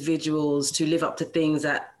individuals to live up to things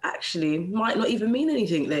that actually might not even mean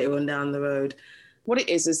anything later on down the road? What it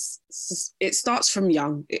is it starts from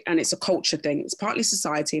young, and it's a culture thing. It's partly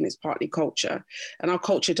society and it's partly culture. And our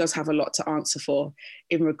culture does have a lot to answer for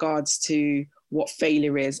in regards to what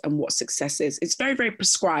failure is and what success is. It's very, very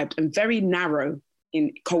prescribed and very narrow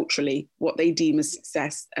in culturally what they deem as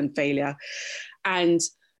success and failure. And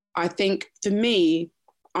I think for me,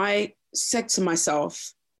 I said to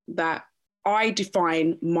myself that I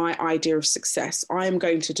define my idea of success. I am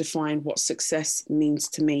going to define what success means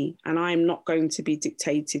to me. And I am not going to be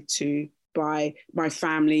dictated to by my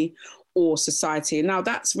family or society. And now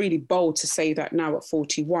that's really bold to say that now at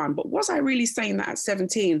 41, but was I really saying that at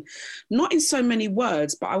 17? Not in so many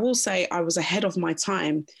words, but I will say I was ahead of my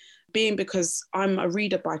time, being because I'm a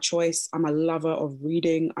reader by choice. I'm a lover of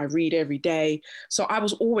reading. I read every day. So I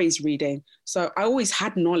was always reading. So I always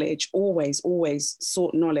had knowledge, always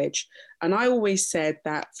sought knowledge. And I always said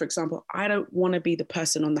that, for example, I don't want to be the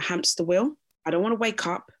person on the hamster wheel. I don't want to wake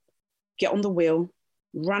up, get on the wheel,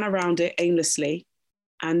 run around it aimlessly,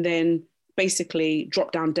 and then basically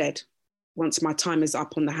drop down dead once my time is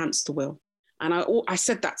up on the hamster wheel. And I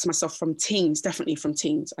said that to myself from teens, definitely from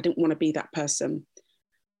teens. I didn't want to be that person.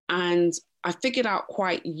 And I figured out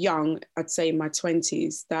quite young, I'd say in my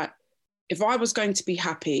 20s, that if I was going to be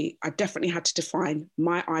happy, I definitely had to define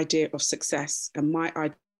my idea of success and my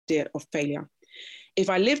idea of failure. If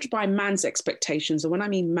I lived by man's expectations, and when I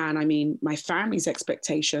mean man, I mean my family's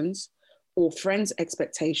expectations or friends'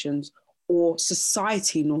 expectations or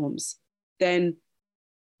society norms, then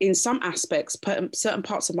in some aspects, certain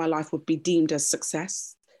parts of my life would be deemed as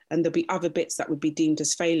success, and there'll be other bits that would be deemed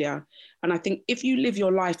as failure. And I think if you live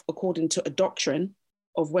your life according to a doctrine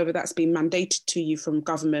of whether that's been mandated to you from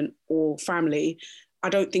government or family, I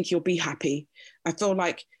don't think you'll be happy. I feel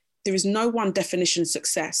like there is no one definition of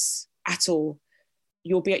success at all.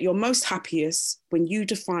 you'll be at your most happiest when you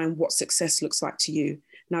define what success looks like to you.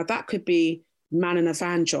 Now, that could be man in a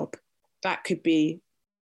van job. That could be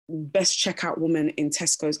best checkout woman in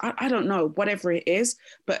Tesco's. I don't know, whatever it is.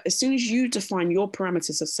 But as soon as you define your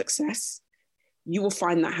parameters of success, you will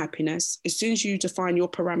find that happiness. As soon as you define your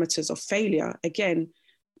parameters of failure, again,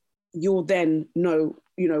 you'll then know,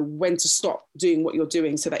 when to stop doing what you're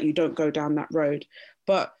doing so that you don't go down that road.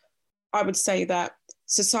 But I would say that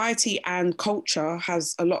society and culture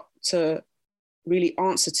has a lot to really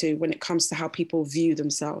answer to when it comes to how people view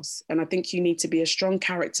themselves. And I think you need to be a strong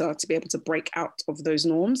character to be able to break out of those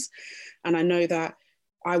norms. And I know that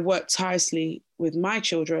I work tirelessly with my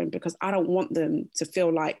children because I don't want them to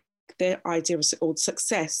feel like their idea of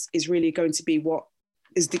success is really going to be what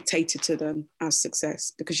is dictated to them as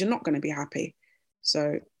success, because you're not going to be happy.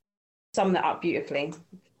 So sum that up beautifully.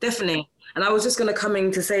 Definitely. And I was just going to come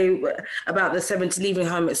in to say about leaving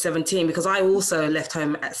home at 17, because I also left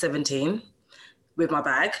home at 17 with my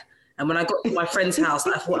bag. And when I got to my friend's house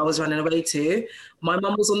that I thought I was running away to, my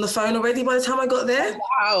mum was on the phone already by the time I got there.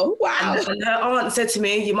 Wow. And her aunt said to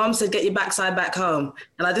me, your mum said, get your backside back home.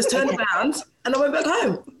 And I just turned around and I went back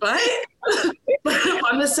home, right?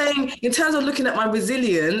 I'm just saying, in terms of looking at my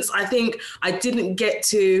resilience, I think I didn't get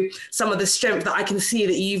to some of the strength that I can see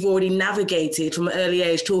that you've already navigated from an early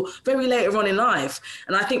age till very later on in life.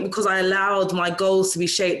 And I think because I allowed my goals to be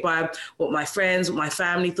shaped by what my friends, what my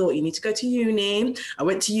family thought, you need to go to uni. I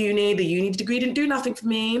went to uni, the uni degree didn't do nothing for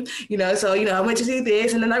me, so, I went to do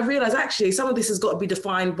this. And then I realized actually some of this has got to be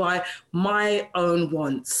defined by my own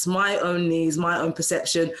wants, my own needs, my own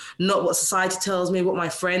perception, not what society tells me, what my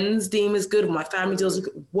friends deem as good, what my family deals with.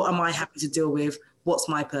 What am I happy to deal with? What's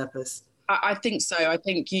my purpose? I think so. I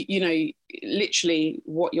think, literally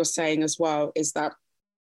what you're saying as well is that,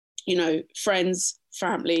 friends,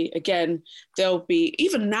 family, again, they'll be,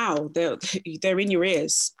 even now, they're in your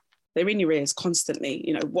ears. They're in your ears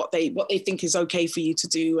constantly, what they think is okay for you to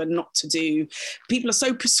do and not to do. People are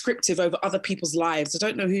so prescriptive over other people's lives. I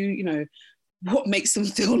don't know who, what makes them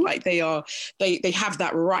feel like they have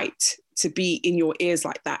that right to be in your ears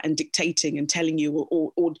like that and dictating and telling you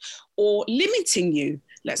or limiting you.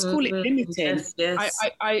 Let's call it limiting. Yes.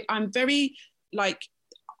 I'm very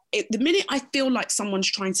the minute I feel like someone's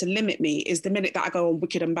trying to limit me is the minute that I go on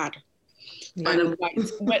Wicked and Bad. And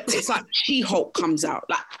it's like She-Hulk comes out,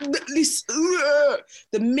 like this.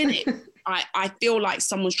 The minute I feel like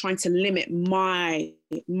someone's trying to limit my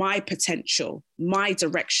potential, my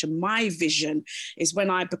direction, my vision, is when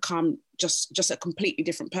I become just a completely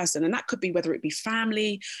different person. And that could be whether it be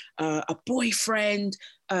family, a boyfriend,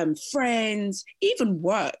 friends, even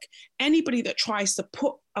work. Anybody that tries to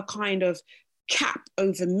put a kind of cap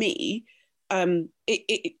over me,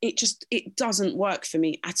 it doesn't work for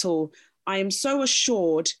me at all. I am so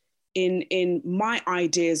assured in my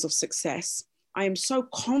ideas of success. I am so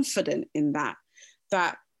confident in that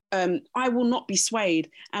I will not be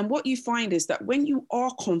swayed. And what you find is that when you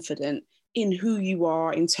are confident in who you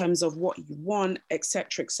are in terms of what you want,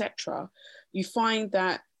 etc., you find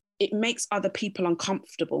that it makes other people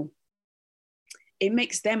uncomfortable. It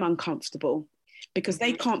makes them uncomfortable because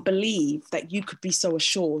they can't believe that you could be so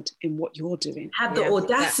assured in what you're doing. Have the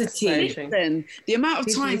audacity. So listen, the amount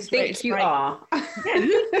of times you think you are. Yeah,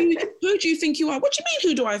 who do you think you are? What do you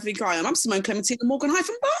mean, who do I think I am? I'm Simone Clementine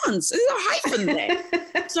Morgan-Barnes. There's a hyphen there.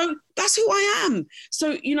 So that's who I am.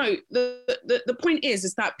 So, the point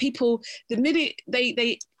is that people, the minute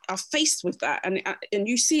they are faced with that, and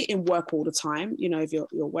you see it in work all the time, if you're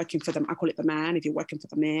working for them, I call it the man, if you're working for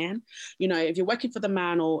the man, if you're working for the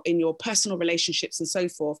man or in your personal relationships and so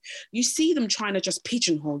forth, you see them trying to just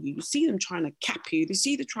pigeonhole you. You see them trying to cap you. You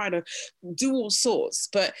see them trying to do all sorts.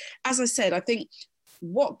 But as I said, I think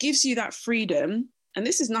what gives you that freedom, and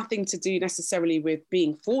this is nothing to do necessarily with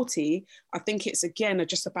being 40, I think it's, again,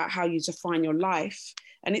 just about how you define your life.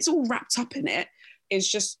 And it's all wrapped up in it, is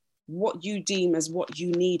just what you deem as what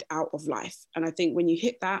you need out of life. And I think when you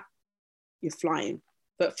hit that, you're flying.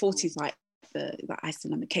 But 40 is like the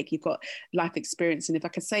icing on the cake. You've got life experience. And if I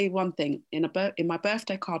could say one thing, in my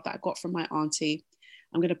birthday card that I got from my auntie,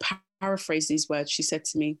 I'm going to paraphrase these words. She said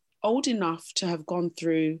to me, old enough to have gone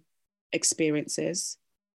through experiences,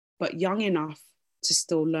 but young enough to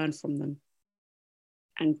still learn from them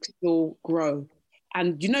and still grow.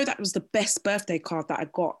 And that was the best birthday card that I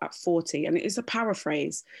got at 40. And it is a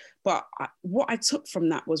paraphrase. But what I took from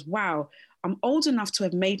that was, wow, I'm old enough to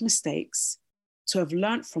have made mistakes, to have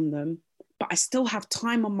learned from them, but I still have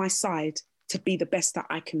time on my side to be the best that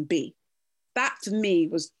I can be. That for me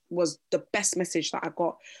was the best message that I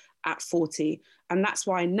got at 40. And that's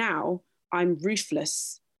why now I'm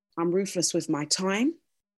ruthless. I'm ruthless with my time.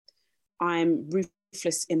 I'm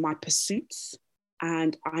ruthless in my pursuits,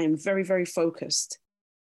 and I am very, very focused,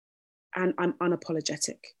 and I'm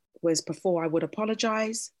unapologetic. Whereas before I would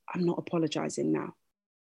apologize, I'm not apologizing now.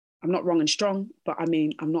 I'm not wrong and strong, but I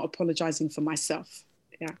mean, I'm not apologizing for myself.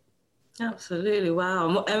 Yeah. Absolutely.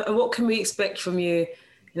 Wow. And what can we expect from you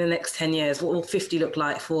in the next 10 years? What will 50 look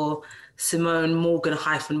like for Simone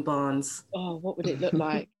Morgan-Barnes? Oh, what would it look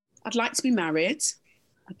like? I'd like to be married.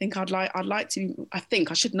 I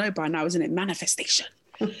should know by now, isn't it? Manifestation.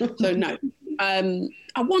 So no, I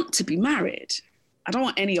want to be married. I don't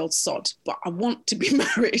want any old sod, but I want to be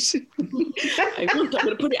married. I'm going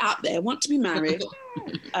to put it out there. I want to be married.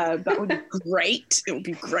 That would be great. It would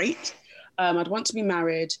be great. I'd want to be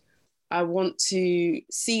married. I want to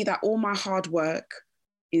see that all my hard work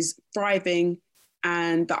is thriving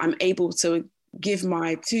and that I'm able to give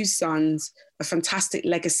my 2 sons a fantastic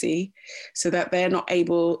legacy so that they're not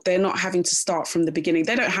having to start from the beginning.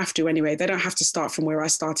 They don't have to anyway. They don't have to start from where I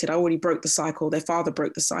started. I already broke the cycle. Their father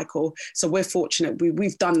broke the cycle. So we're fortunate.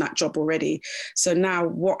 We've done that job already. So now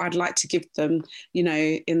what I'd like to give them, in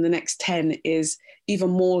the next 10 is even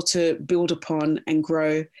more to build upon and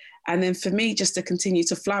grow. And then for me, just to continue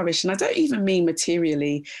to flourish. And I don't even mean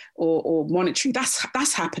materially or monetary.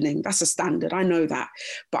 That's happening. That's a standard. I know that.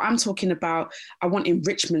 But I'm talking about, I want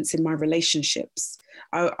enrichments in my relationships.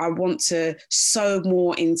 I want to sow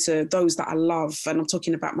more into those that I love. And I'm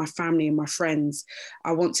talking about my family and my friends.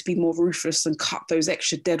 I want to be more ruthless and cut those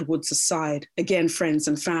extra dead woods aside. Again, friends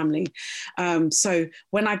and family. So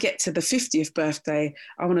when I get to the 50th birthday,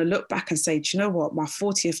 I want to look back and say, do you know what? My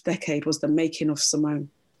 40th decade was the making of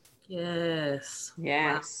Simone. Yes.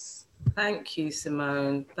 Wow. Thank you,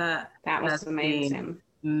 Simone. That was amazing.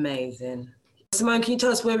 Amazing. Simone, can you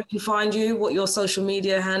tell us where we can find you, what your social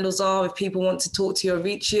media handles are, if people want to talk to you or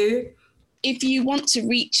reach you? If you want to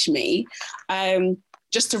reach me,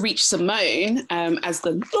 just to reach Simone as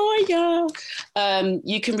the lawyer,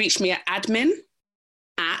 you can reach me at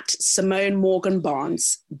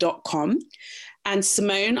admin@SimoneMorganBarnes.com. And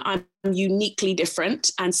Simone, I'm uniquely different.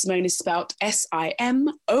 And Simone is spelled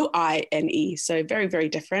SIMOINE. So very, very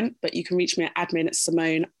different. But you can reach me at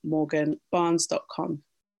admin@SimoneMorganBarnes.com.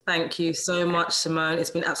 Thank you so much, Simone. It's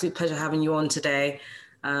been an absolute pleasure having you on today.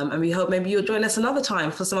 And we hope maybe you'll join us another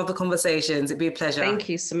time for some other conversations. It'd be a pleasure. Thank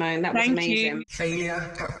you, Simone. That was amazing. You.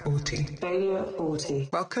 Failure at 40. Failure at 40.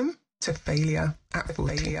 Welcome to Failure at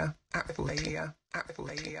 40. Failure at 40. Failure at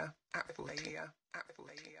 40. Failure at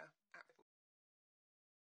 40.